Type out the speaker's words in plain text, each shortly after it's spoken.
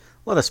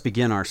Let us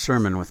begin our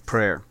sermon with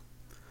prayer.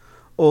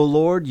 O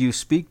Lord, you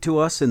speak to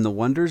us in the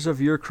wonders of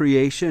your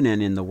creation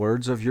and in the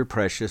words of your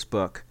precious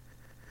book.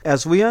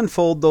 As we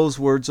unfold those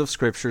words of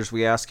Scriptures,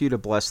 we ask you to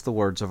bless the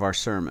words of our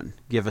sermon.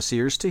 Give us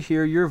ears to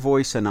hear your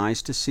voice and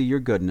eyes to see your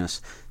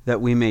goodness,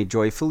 that we may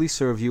joyfully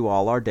serve you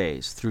all our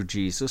days, through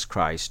Jesus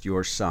Christ,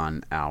 your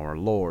Son, our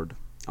Lord.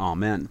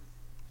 Amen.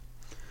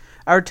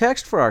 Our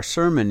text for our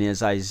sermon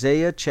is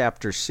Isaiah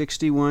chapter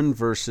 61,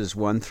 verses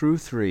 1 through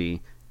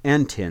 3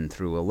 and 10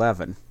 through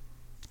 11.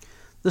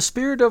 The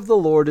Spirit of the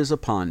Lord is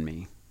upon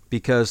me,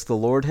 because the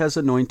Lord has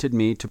anointed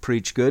me to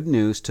preach good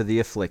news to the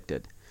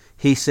afflicted.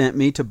 He sent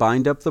me to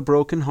bind up the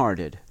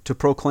brokenhearted, to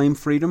proclaim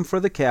freedom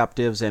for the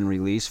captives and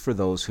release for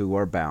those who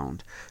are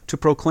bound, to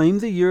proclaim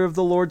the year of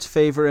the Lord's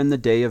favor and the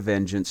day of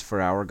vengeance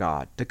for our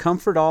God, to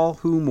comfort all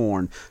who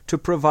mourn, to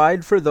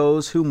provide for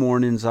those who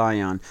mourn in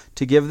Zion,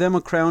 to give them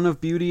a crown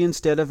of beauty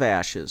instead of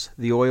ashes,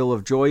 the oil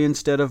of joy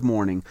instead of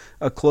mourning,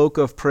 a cloak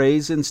of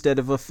praise instead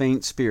of a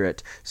faint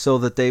spirit, so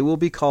that they will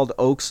be called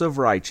oaks of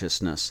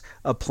righteousness,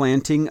 a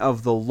planting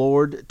of the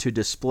Lord to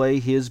display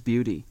his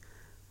beauty.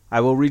 I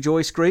will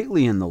rejoice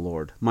greatly in the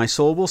Lord. My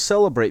soul will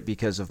celebrate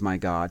because of my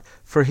God,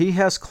 for he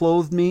has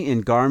clothed me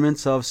in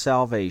garments of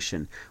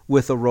salvation.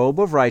 With a robe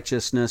of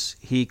righteousness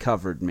he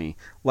covered me,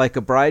 like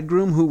a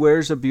bridegroom who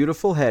wears a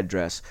beautiful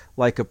headdress,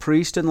 like a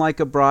priest and like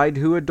a bride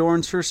who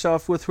adorns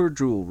herself with her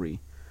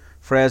jewelry.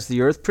 For as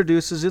the earth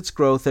produces its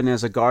growth, and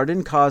as a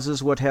garden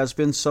causes what has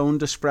been sown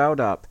to sprout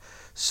up,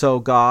 so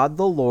God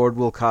the Lord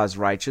will cause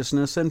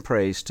righteousness and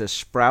praise to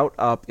sprout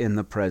up in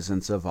the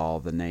presence of all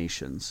the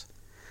nations.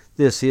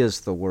 This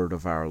is the word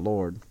of our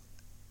Lord.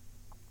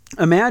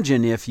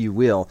 Imagine, if you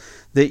will,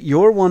 that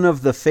you're one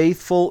of the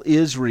faithful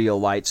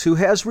Israelites who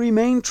has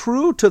remained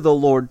true to the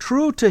Lord,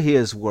 true to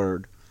his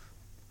word.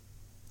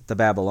 The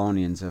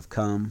Babylonians have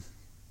come.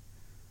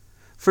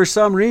 For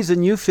some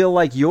reason, you feel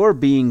like you're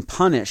being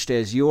punished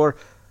as you're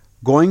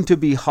going to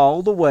be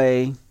hauled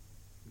away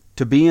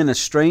to be in a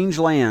strange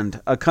land,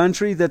 a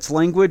country that's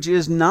language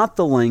is not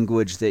the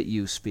language that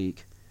you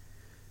speak.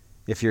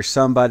 If you're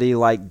somebody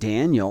like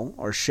Daniel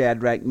or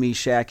Shadrach,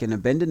 Meshach, and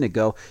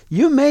Abednego,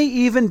 you may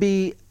even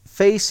be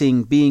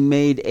facing being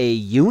made a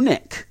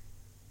eunuch.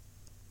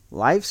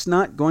 Life's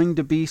not going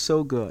to be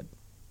so good.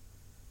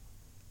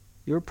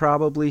 You're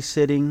probably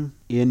sitting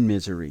in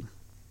misery.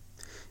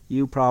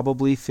 You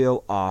probably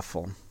feel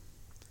awful.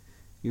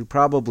 You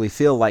probably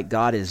feel like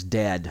God is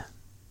dead.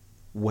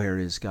 Where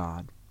is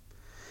God?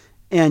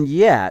 And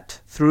yet,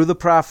 through the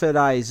prophet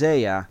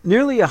Isaiah,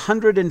 nearly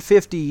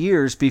 150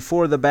 years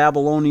before the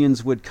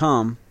Babylonians would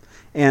come,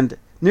 and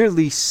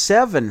nearly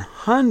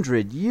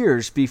 700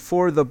 years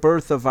before the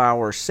birth of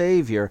our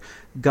Savior,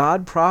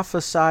 God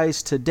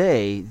prophesies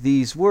today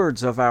these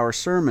words of our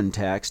sermon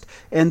text,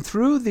 and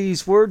through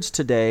these words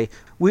today,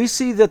 we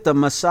see that the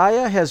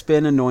Messiah has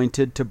been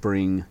anointed to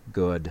bring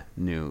good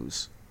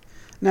news.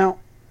 Now,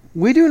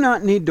 we do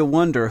not need to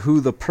wonder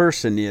who the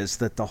person is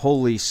that the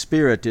Holy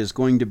Spirit is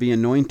going to be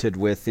anointed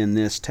with in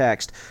this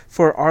text,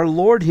 for our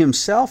Lord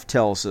himself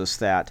tells us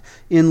that.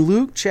 In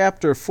Luke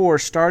chapter 4,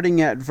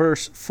 starting at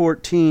verse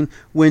 14,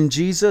 when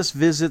Jesus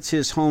visits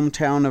his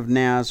hometown of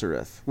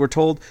Nazareth, we're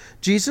told,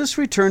 Jesus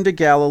returned to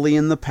Galilee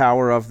in the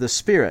power of the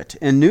Spirit,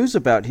 and news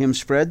about him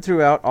spread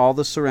throughout all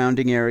the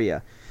surrounding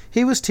area.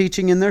 He was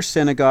teaching in their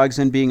synagogues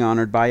and being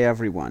honored by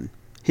everyone.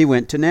 He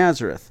went to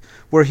Nazareth,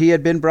 where he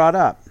had been brought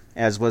up.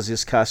 As was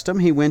his custom,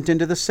 he went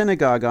into the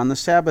synagogue on the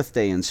Sabbath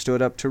day and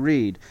stood up to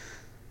read.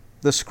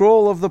 The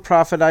scroll of the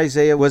prophet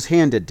Isaiah was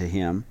handed to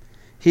him.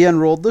 He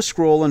unrolled the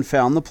scroll and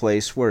found the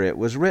place where it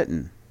was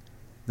written,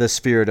 "The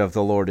Spirit of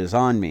the Lord is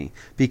on me,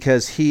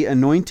 because he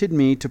anointed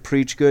me to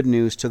preach good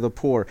news to the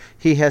poor.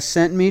 He has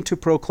sent me to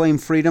proclaim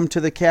freedom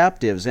to the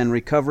captives and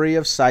recovery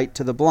of sight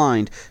to the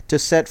blind, to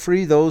set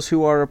free those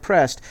who are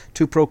oppressed,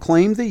 to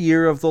proclaim the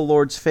year of the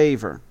Lord's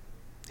favor."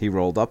 He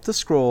rolled up the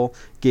scroll,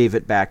 gave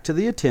it back to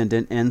the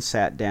attendant, and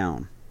sat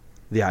down.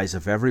 The eyes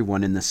of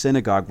everyone in the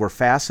synagogue were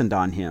fastened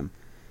on him.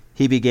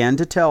 He began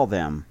to tell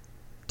them,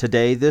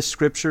 "Today this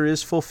scripture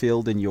is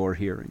fulfilled in your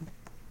hearing."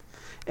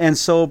 And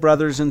so,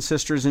 brothers and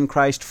sisters in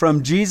Christ,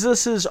 from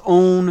Jesus'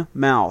 own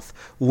mouth,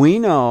 we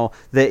know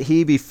that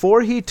he,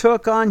 before he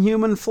took on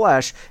human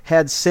flesh,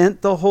 had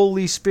sent the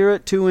Holy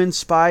Spirit to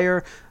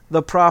inspire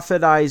the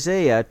prophet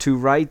Isaiah to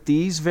write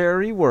these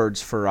very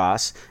words for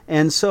us.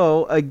 And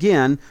so,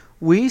 again,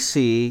 we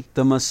see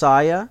the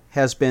Messiah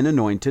has been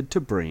anointed to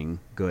bring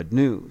good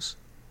news.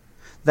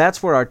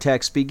 That's where our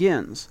text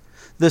begins.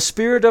 The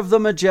Spirit of the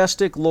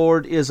majestic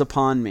Lord is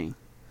upon me.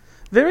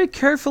 Very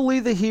carefully,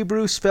 the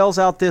Hebrew spells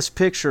out this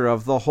picture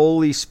of the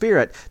Holy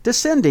Spirit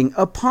descending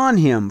upon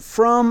him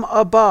from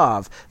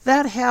above.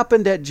 That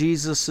happened at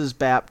Jesus'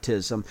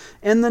 baptism.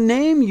 And the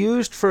name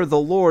used for the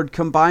Lord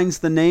combines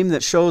the name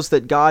that shows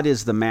that God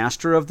is the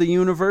master of the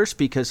universe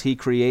because he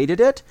created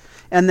it.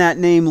 And that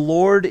name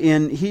Lord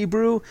in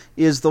Hebrew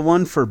is the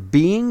one for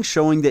being,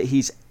 showing that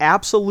he's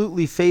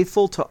absolutely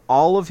faithful to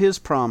all of his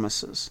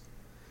promises.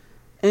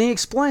 And he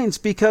explains,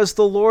 because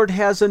the Lord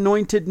has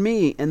anointed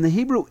me, and the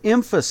Hebrew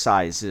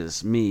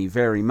emphasizes me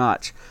very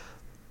much.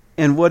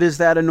 And what is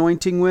that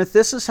anointing with?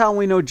 This is how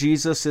we know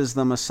Jesus is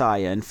the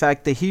Messiah. In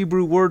fact, the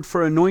Hebrew word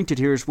for anointed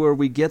here is where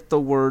we get the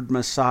word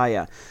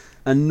Messiah.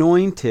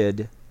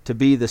 Anointed to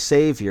be the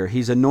Savior.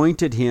 He's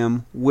anointed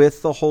him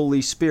with the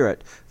Holy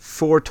Spirit,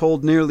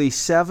 foretold nearly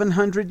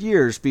 700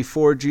 years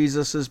before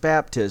Jesus'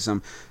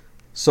 baptism,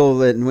 so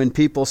that when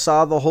people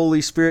saw the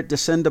Holy Spirit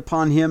descend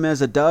upon him as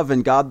a dove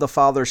and God the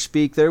Father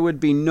speak, there would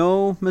be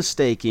no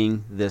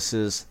mistaking this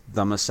is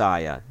the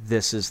Messiah.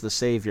 This is the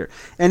Savior.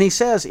 And he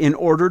says, in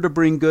order to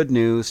bring good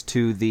news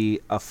to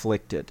the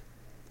afflicted.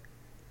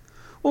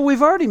 Well,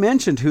 we've already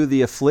mentioned who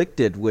the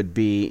afflicted would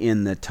be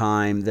in the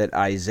time that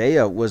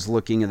Isaiah was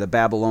looking at the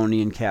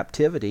Babylonian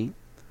captivity.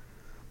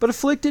 But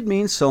afflicted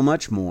means so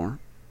much more.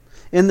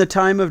 In the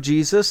time of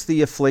Jesus,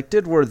 the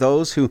afflicted were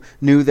those who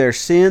knew their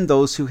sin,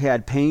 those who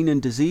had pain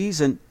and disease.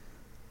 And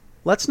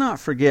let's not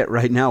forget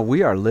right now,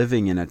 we are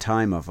living in a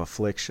time of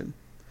affliction.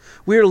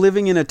 We are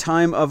living in a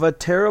time of a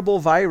terrible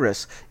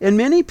virus. And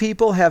many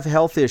people have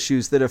health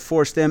issues that have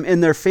forced them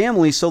and their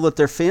families, so that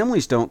their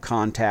families don't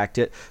contact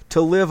it, to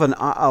live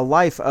a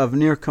life of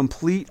near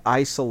complete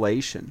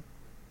isolation.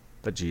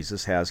 But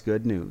Jesus has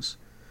good news.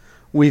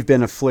 We've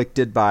been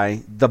afflicted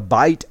by the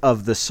bite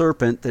of the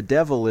serpent, the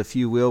devil, if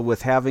you will,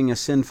 with having a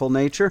sinful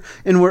nature,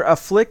 and we're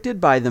afflicted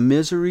by the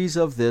miseries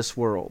of this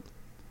world.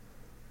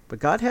 But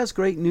God has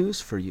great news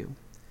for you.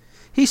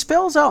 He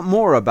spells out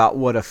more about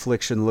what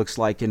affliction looks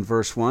like in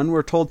verse 1.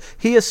 We're told,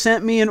 He has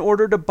sent me in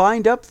order to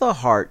bind up the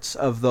hearts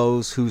of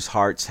those whose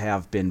hearts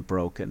have been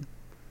broken.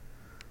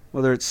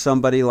 Whether it's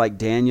somebody like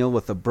Daniel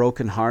with a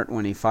broken heart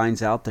when he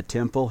finds out the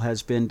temple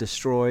has been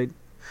destroyed,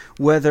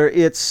 whether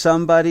it's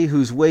somebody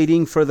who's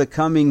waiting for the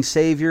coming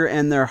Savior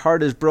and their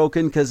heart is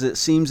broken because it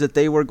seems that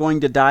they were going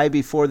to die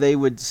before they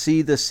would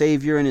see the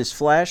Savior in his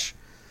flesh.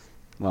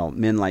 Well,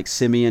 men like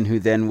Simeon, who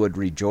then would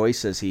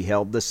rejoice as he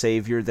held the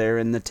Savior there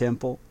in the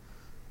temple.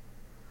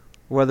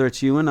 Whether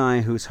it's you and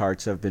I whose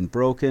hearts have been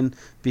broken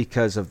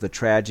because of the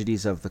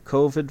tragedies of the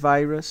COVID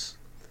virus.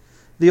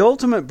 The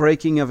ultimate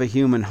breaking of a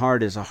human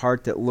heart is a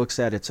heart that looks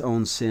at its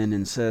own sin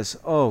and says,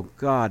 "Oh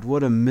God,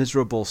 what a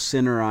miserable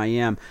sinner I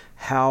am.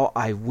 How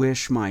I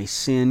wish my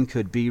sin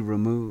could be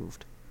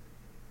removed."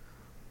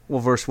 Well,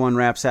 verse 1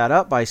 wraps that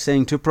up by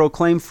saying, to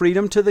proclaim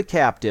freedom to the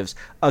captives,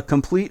 a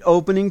complete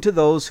opening to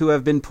those who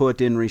have been put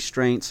in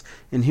restraints.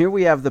 And here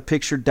we have the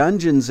picture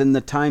dungeons in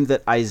the time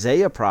that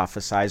Isaiah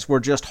prophesies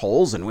were just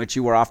holes in which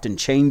you were often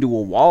chained to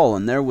a wall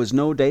and there was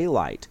no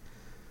daylight.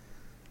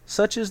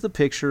 Such is the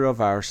picture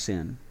of our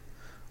sin.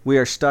 We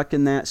are stuck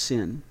in that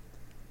sin.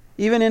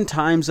 Even in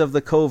times of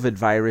the COVID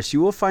virus,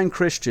 you will find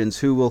Christians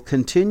who will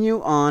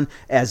continue on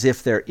as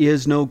if there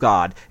is no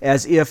God,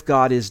 as if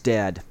God is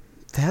dead.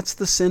 That's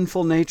the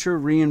sinful nature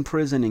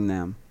re-imprisoning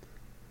them.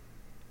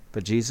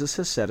 But Jesus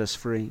has set us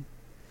free.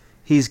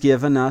 He's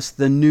given us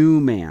the new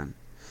man.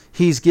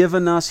 He's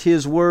given us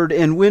His word,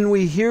 and when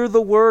we hear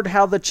the word,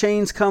 how the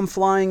chains come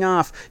flying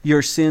off.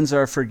 Your sins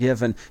are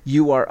forgiven.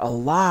 You are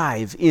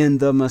alive in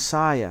the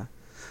Messiah.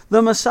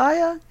 The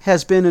Messiah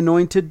has been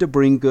anointed to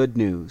bring good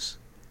news.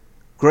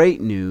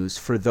 Great news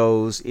for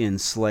those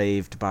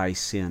enslaved by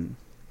sin.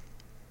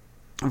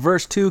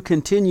 Verse 2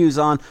 continues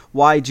on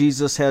why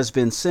Jesus has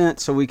been sent.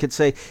 So we could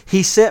say,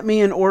 He sent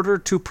me in order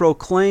to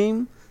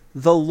proclaim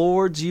the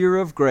Lord's year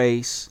of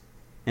grace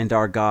and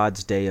our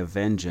God's day of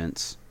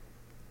vengeance.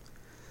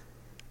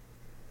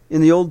 In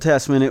the Old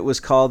Testament, it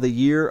was called the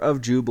year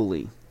of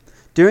Jubilee.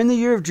 During the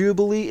year of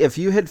Jubilee, if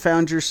you had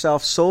found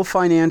yourself so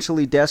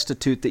financially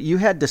destitute that you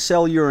had to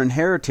sell your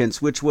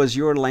inheritance, which was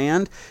your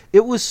land,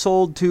 it was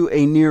sold to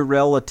a near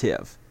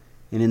relative.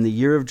 And in the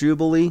year of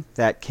Jubilee,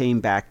 that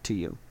came back to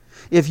you.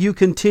 If you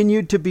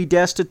continued to be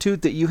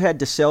destitute, that you had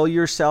to sell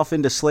yourself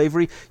into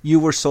slavery, you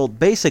were sold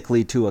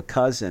basically to a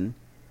cousin.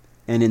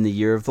 And in the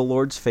year of the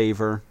Lord's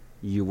favor,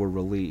 you were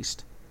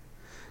released.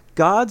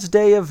 God's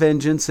day of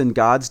vengeance and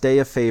God's day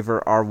of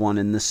favor are one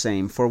and the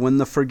same. For when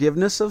the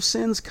forgiveness of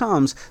sins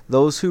comes,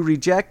 those who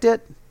reject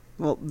it,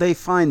 well, they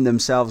find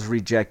themselves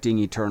rejecting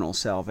eternal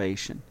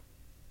salvation.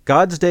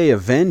 God's day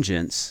of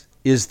vengeance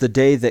is the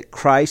day that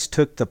Christ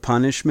took the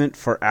punishment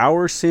for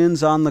our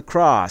sins on the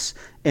cross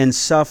and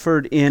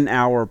suffered in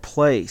our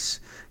place.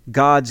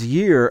 God's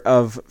year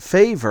of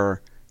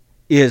favor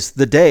is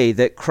the day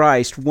that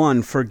Christ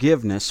won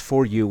forgiveness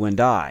for you and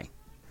I.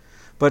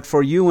 But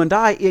for you and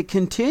I, it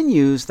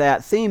continues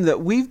that theme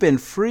that we've been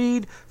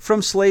freed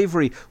from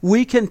slavery.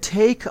 We can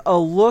take a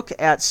look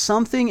at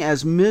something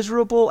as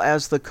miserable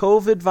as the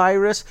COVID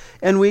virus,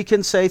 and we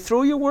can say,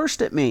 throw your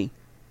worst at me.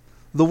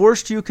 The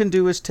worst you can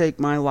do is take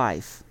my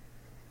life.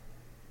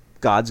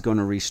 God's going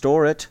to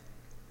restore it.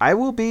 I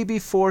will be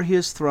before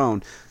His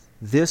throne.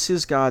 This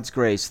is God's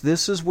grace.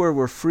 This is where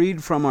we're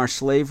freed from our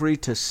slavery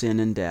to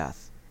sin and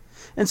death.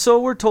 And so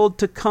we're told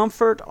to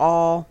comfort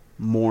all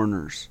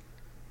mourners.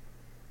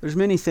 There's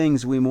many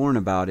things we mourn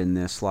about in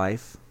this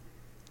life.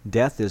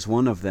 Death is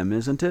one of them,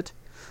 isn't it?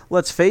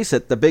 Let's face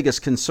it, the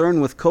biggest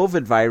concern with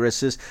COVID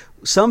virus is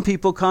some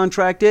people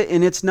contract it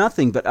and it's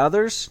nothing, but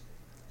others,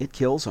 it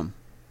kills them.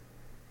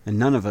 And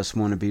none of us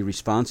want to be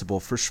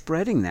responsible for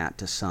spreading that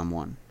to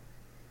someone.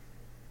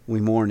 We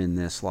mourn in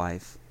this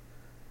life.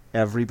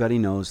 Everybody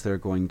knows they're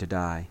going to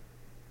die.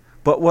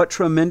 But what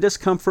tremendous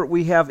comfort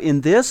we have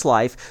in this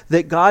life,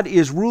 that God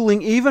is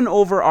ruling even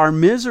over our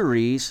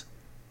miseries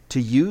to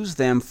use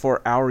them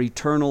for our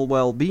eternal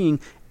well-being,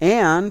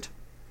 and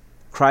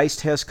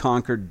Christ has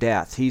conquered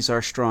death. He's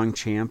our strong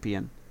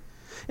champion.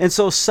 And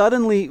so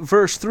suddenly,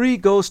 verse 3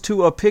 goes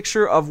to a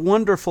picture of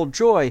wonderful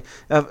joy,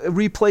 of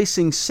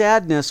replacing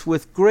sadness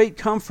with great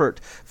comfort.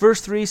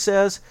 Verse 3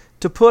 says,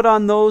 to put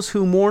on those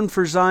who mourn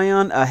for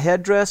Zion a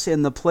headdress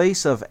in the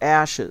place of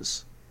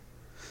ashes.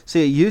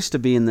 See, it used to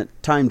be in the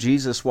time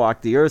Jesus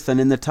walked the earth,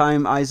 and in the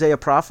time Isaiah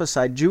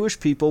prophesied, Jewish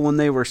people, when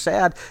they were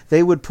sad,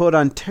 they would put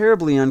on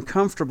terribly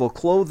uncomfortable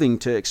clothing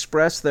to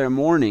express their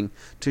mourning,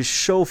 to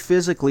show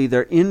physically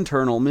their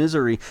internal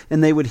misery,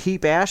 and they would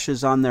heap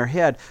ashes on their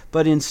head.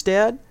 But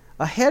instead,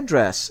 a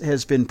headdress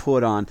has been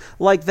put on,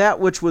 like that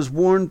which was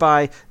worn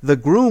by the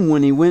groom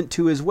when he went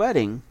to his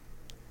wedding.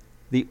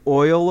 The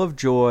oil of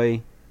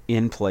joy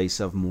in place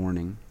of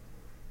mourning.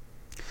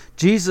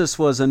 Jesus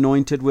was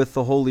anointed with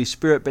the Holy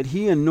Spirit, but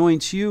He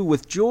anoints you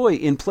with joy.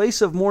 In place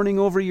of mourning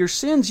over your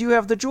sins, you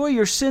have the joy.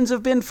 Your sins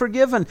have been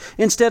forgiven.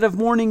 Instead of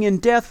mourning in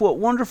death, what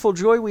wonderful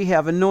joy we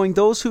have in knowing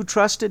those who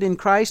trusted in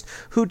Christ,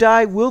 who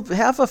die, will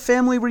have a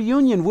family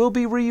reunion, will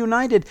be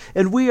reunited,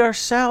 and we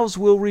ourselves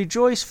will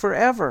rejoice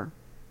forever.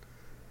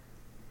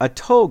 A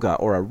toga,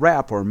 or a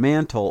wrap or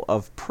mantle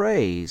of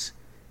praise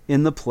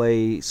in the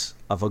place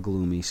of a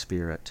gloomy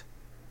spirit.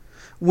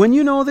 When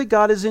you know that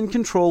God is in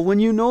control, when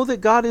you know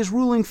that God is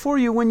ruling for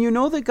you, when you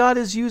know that God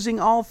is using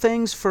all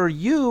things for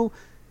you,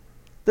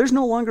 there's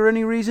no longer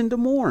any reason to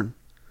mourn.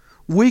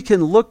 We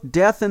can look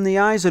death in the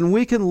eyes, and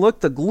we can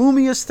look the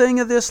gloomiest thing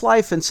of this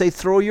life and say,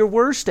 throw your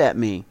worst at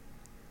me.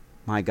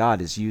 My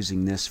God is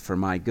using this for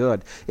my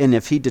good. And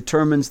if He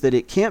determines that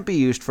it can't be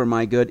used for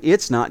my good,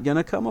 it's not going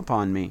to come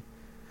upon me.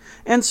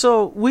 And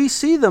so we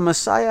see the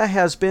Messiah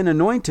has been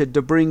anointed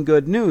to bring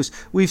good news.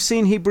 We've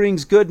seen He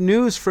brings good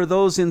news for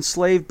those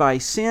enslaved by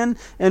sin,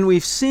 and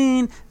we've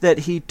seen that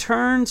He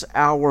turns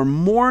our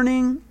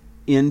mourning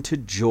into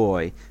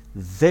joy.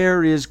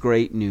 There is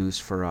great news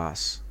for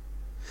us.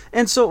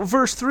 And so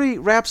verse 3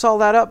 wraps all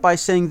that up by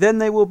saying, then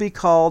they will be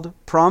called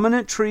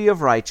prominent tree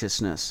of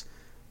righteousness,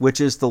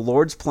 which is the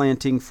Lord's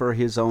planting for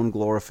His own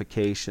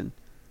glorification.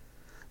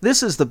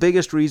 This is the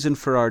biggest reason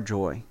for our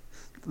joy.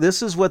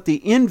 This is what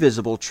the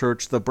invisible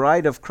church, the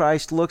bride of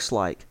Christ, looks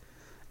like.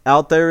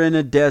 Out there in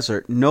a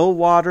desert, no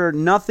water,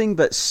 nothing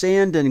but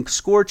sand and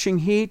scorching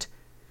heat,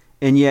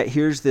 and yet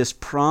here's this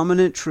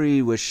prominent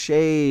tree with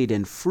shade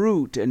and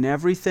fruit and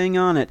everything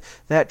on it.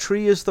 That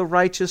tree is the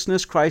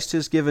righteousness Christ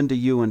has given to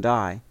you and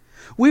I.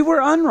 We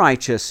were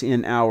unrighteous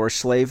in our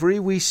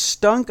slavery. We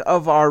stunk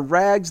of our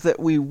rags that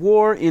we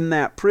wore in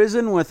that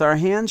prison with our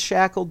hands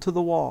shackled to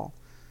the wall.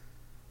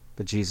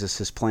 But Jesus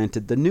has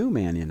planted the new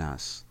man in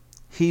us.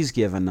 He's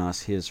given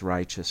us His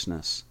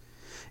righteousness.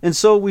 And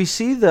so we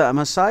see the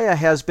Messiah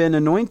has been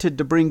anointed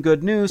to bring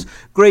good news,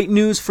 great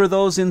news for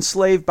those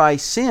enslaved by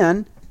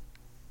sin.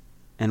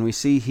 And we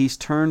see He's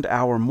turned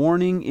our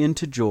mourning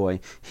into joy.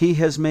 He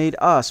has made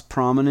us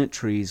prominent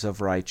trees of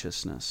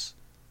righteousness.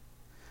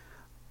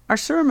 Our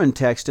sermon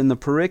text in the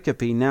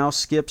pericope now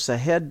skips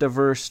ahead to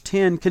verse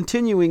 10,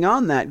 continuing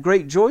on that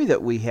great joy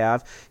that we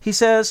have. He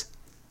says,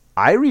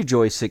 I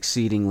rejoice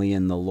exceedingly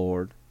in the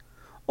Lord.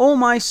 O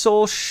my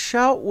soul,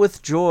 shout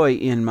with joy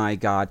in my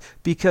God,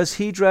 because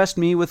He dressed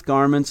me with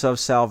garments of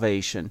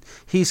salvation.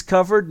 He's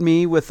covered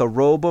me with a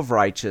robe of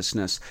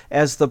righteousness,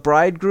 as the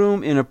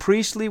bridegroom in a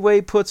priestly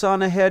way puts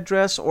on a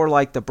headdress, or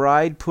like the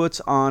bride puts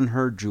on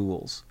her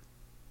jewels.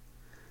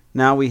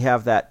 Now we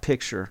have that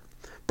picture.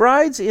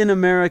 Brides in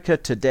America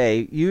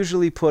today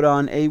usually put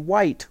on a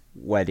white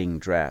wedding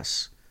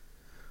dress.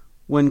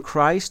 When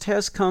Christ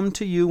has come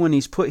to you, when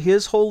He's put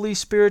His Holy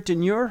Spirit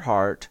in your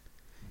heart,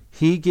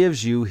 He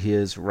gives you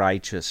His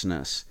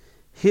righteousness.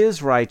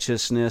 His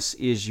righteousness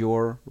is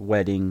your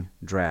wedding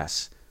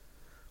dress.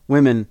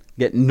 Women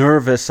get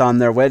nervous on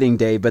their wedding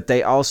day, but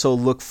they also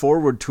look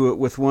forward to it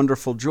with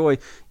wonderful joy.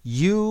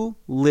 You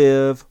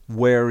live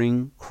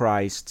wearing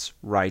Christ's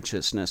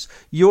righteousness.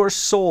 Your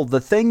soul,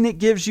 the thing that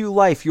gives you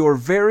life, your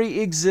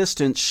very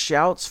existence,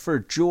 shouts for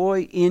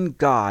joy in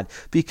God,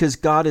 because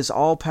God is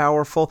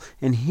all-powerful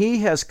and He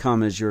has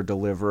come as your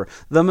deliverer.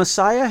 The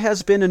Messiah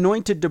has been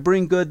anointed to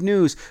bring good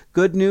news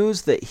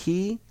that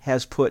He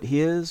has put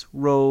His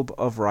robe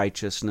of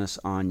righteousness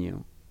on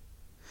you.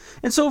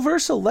 And so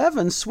verse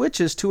 11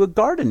 switches to a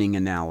gardening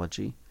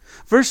analogy.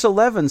 Verse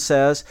 11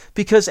 says,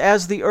 because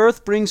as the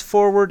earth brings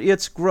forward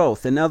its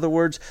growth, in other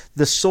words,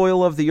 the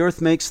soil of the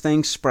earth makes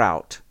things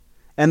sprout,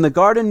 and the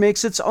garden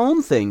makes its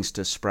own things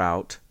to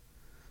sprout,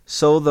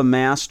 so the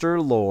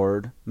Master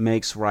Lord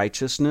makes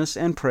righteousness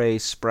and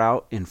praise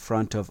sprout in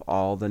front of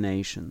all the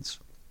nations.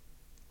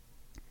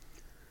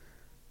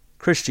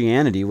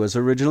 Christianity was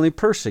originally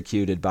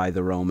persecuted by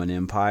the Roman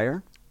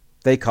Empire.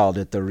 They called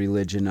it the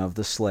religion of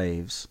the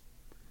slaves.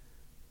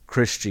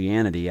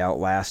 Christianity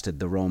outlasted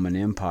the Roman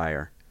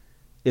Empire.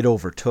 It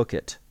overtook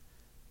it.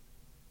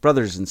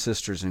 Brothers and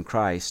sisters in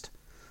Christ,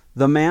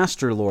 The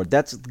Master Lord.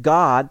 That's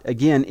God,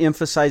 again,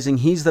 emphasizing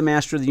He's the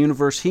master of the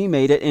universe. He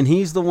made it, and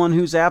He's the one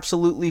who's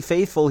absolutely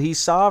faithful. He's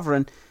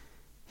sovereign.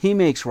 He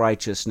makes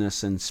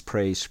righteousness and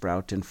praise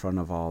sprout in front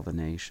of all the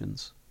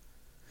nations.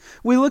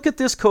 We look at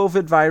this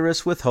COVID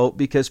virus with hope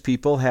because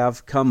people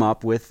have come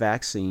up with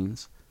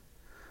vaccines.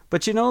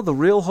 But you know, the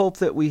real hope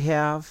that we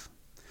have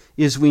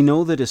is we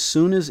know that as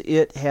soon as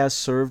it has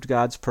served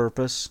God's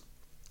purpose,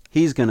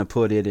 He's going to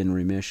put it in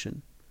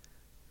remission.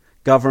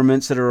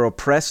 Governments that are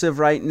oppressive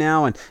right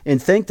now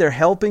and think they're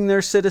helping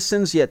their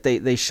citizens, yet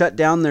they shut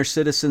down their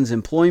citizens'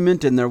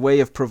 employment and their way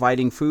of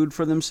providing food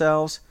for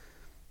themselves,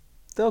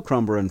 they'll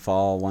crumble and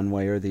fall one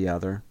way or the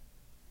other.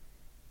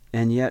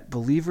 And yet,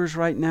 believers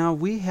right now,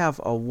 we have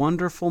a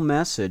wonderful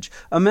message,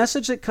 a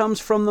message that comes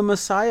from the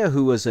Messiah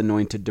who was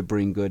anointed to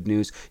bring good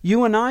news.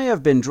 You and I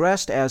have been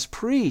dressed as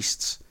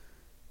priests.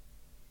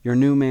 Your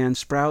new man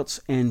sprouts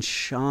and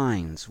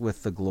shines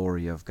with the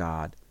glory of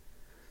God.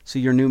 So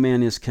your new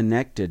man is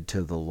connected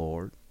to the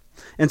Lord.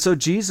 And so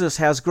Jesus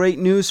has great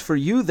news for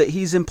you that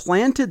He's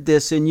implanted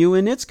this in you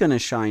and it's going to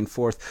shine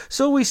forth.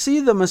 So we see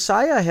the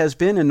Messiah has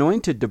been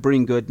anointed to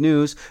bring good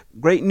news.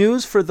 Great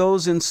news for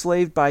those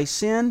enslaved by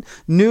sin.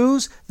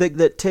 News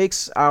that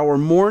takes our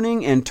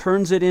mourning and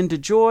turns it into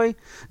joy.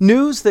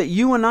 News that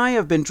you and I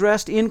have been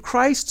dressed in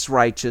Christ's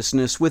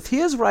righteousness. With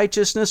His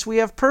righteousness we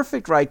have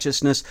perfect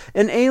righteousness.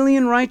 An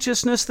alien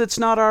righteousness that's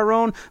not our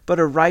own, but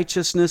a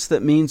righteousness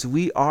that means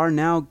we are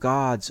now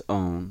God's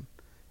own.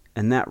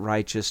 And that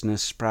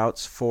righteousness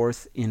sprouts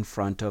forth in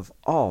front of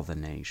all the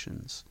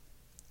nations.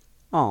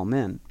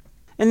 Amen.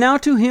 And now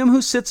to Him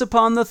who sits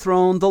upon the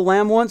throne, the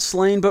Lamb once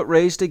slain but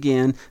raised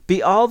again,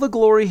 be all the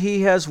glory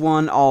He has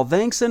won, all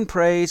thanks and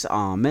praise.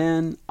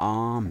 Amen.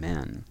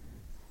 Amen.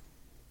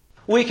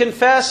 We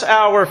confess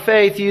our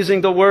faith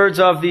using the words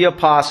of the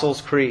Apostles'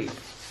 Creed.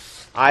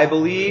 I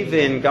believe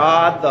in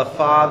God the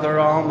Father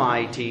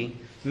Almighty,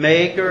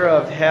 maker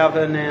of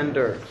heaven and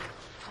earth.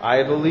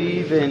 I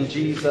believe in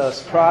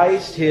Jesus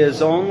Christ,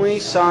 His only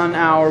Son,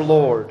 our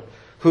Lord,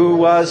 who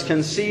was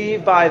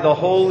conceived by the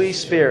Holy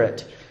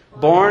Spirit,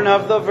 born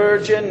of the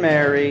Virgin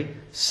Mary,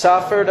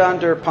 suffered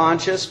under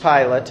Pontius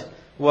Pilate,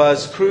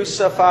 was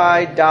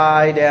crucified,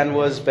 died, and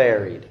was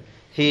buried.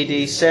 He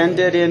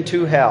descended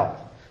into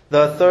hell.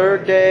 The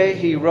third day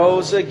He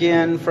rose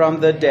again from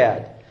the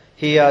dead.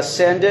 He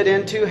ascended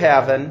into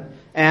heaven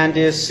and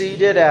is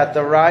seated at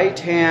the right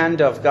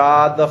hand of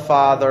God the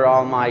Father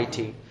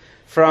Almighty.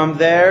 From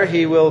there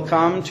He will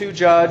come to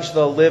judge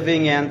the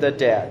living and the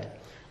dead.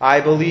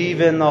 I believe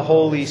in the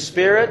Holy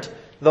Spirit,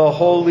 the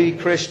holy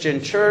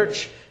Christian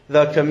Church,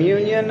 the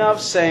communion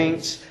of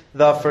saints,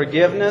 the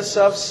forgiveness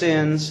of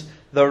sins,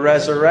 the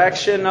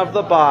resurrection of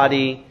the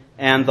body,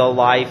 and the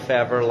life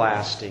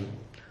everlasting.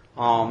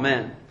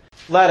 Amen.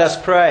 Let us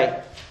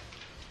pray.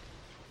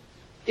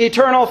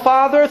 Eternal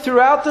Father,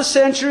 throughout the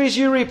centuries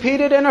You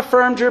repeated and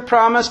affirmed Your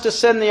promise to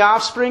send the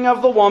offspring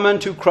of the woman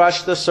to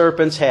crush the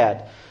serpent's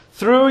head.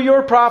 Through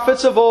Your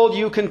prophets of old,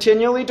 You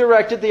continually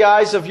directed the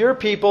eyes of Your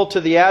people to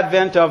the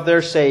advent of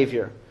their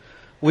Savior.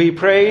 We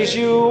praise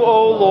You,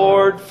 O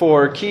Lord,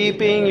 for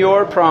keeping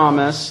Your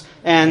promise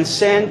and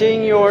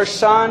sending Your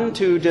Son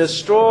to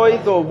destroy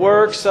the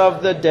works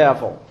of the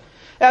devil.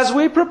 As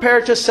we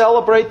prepare to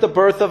celebrate the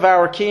birth of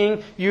our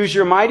King, use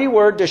Your mighty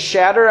word to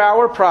shatter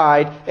our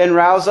pride and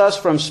rouse us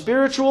from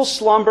spiritual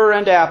slumber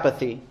and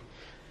apathy.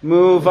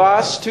 Move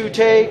us to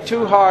take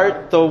to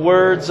heart the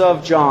words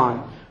of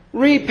John.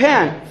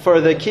 Repent,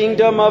 for the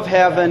kingdom of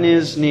heaven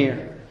is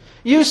near.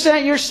 You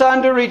sent Your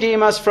Son to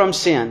redeem us from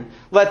sin.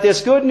 Let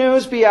this good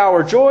news be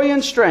our joy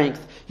and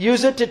strength.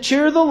 Use it to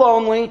cheer the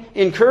lonely,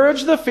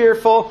 encourage the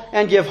fearful,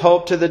 and give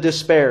hope to the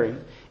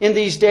despairing. In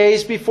these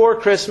days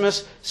before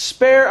Christmas,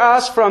 spare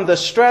us from the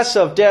stress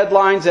of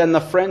deadlines and the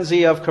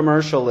frenzy of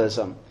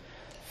commercialism.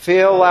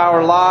 Fill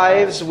our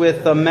lives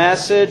with the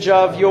message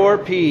of Your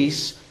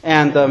peace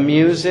and the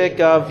music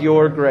of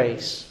Your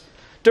grace.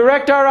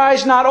 Direct our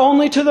eyes not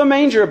only to the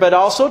manger, but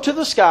also to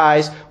the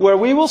skies, where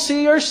we will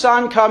see Your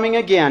Son coming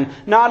again,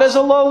 not as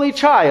a lowly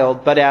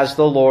child, but as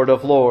the Lord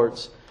of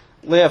Lords.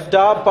 Lift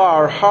up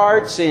our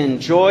hearts in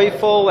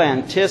joyful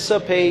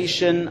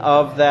anticipation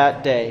of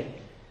that day.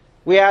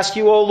 We ask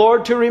You, O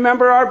Lord, to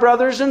remember our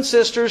brothers and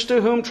sisters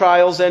to whom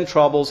trials and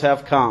troubles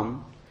have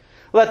come.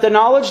 Let the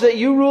knowledge that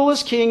You rule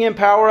as King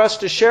empower us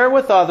to share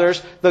with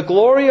others the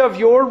glory of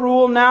Your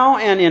rule now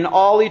and in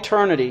all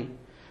eternity.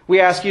 We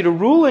ask You to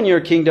rule in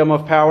Your kingdom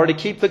of power to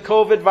keep the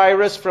COVID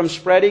virus from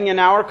spreading in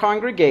our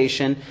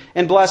congregation,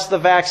 and bless the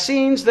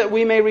vaccines that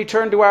we may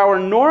return to our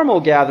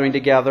normal gathering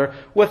together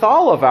with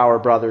all of our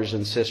brothers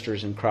and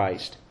sisters in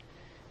Christ.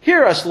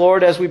 Hear us,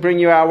 Lord, as we bring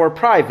You our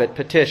private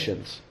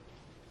petitions.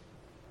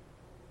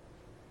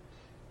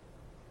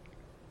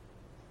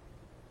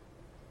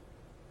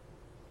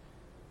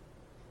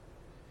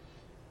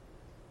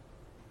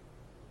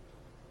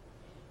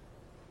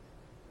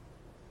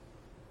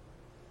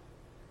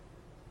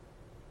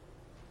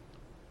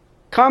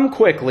 Come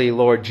quickly,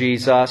 Lord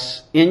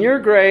Jesus, in Your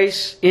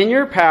grace, in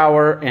Your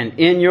power, and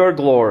in Your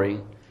glory.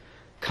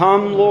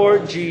 Come,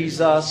 Lord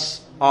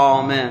Jesus.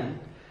 Amen.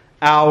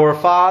 Our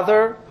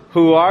Father,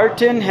 who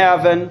art in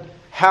heaven,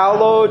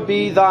 hallowed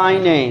be thy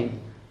name.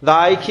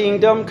 Thy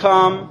kingdom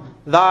come,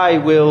 thy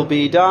will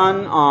be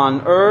done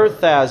on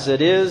earth as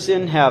it is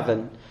in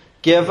heaven.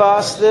 Give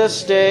us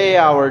this day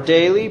our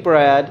daily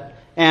bread,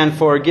 and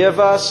forgive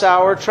us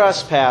our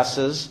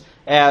trespasses,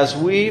 as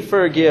we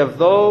forgive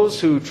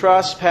those who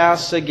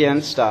trespass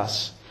against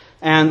us.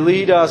 And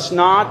lead us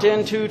not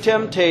into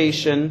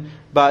temptation,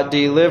 but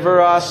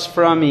deliver us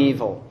from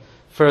evil.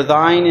 For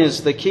thine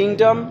is the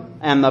kingdom,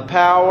 and the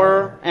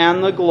power,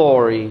 and the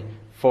glory,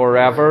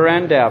 forever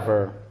and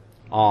ever.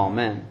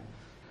 Amen.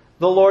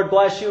 The Lord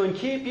bless you and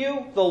keep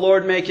you. The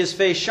Lord make his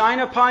face shine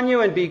upon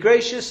you and be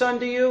gracious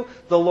unto you.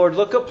 The Lord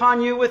look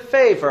upon you with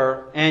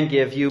favor and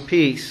give you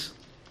peace.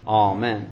 Amen.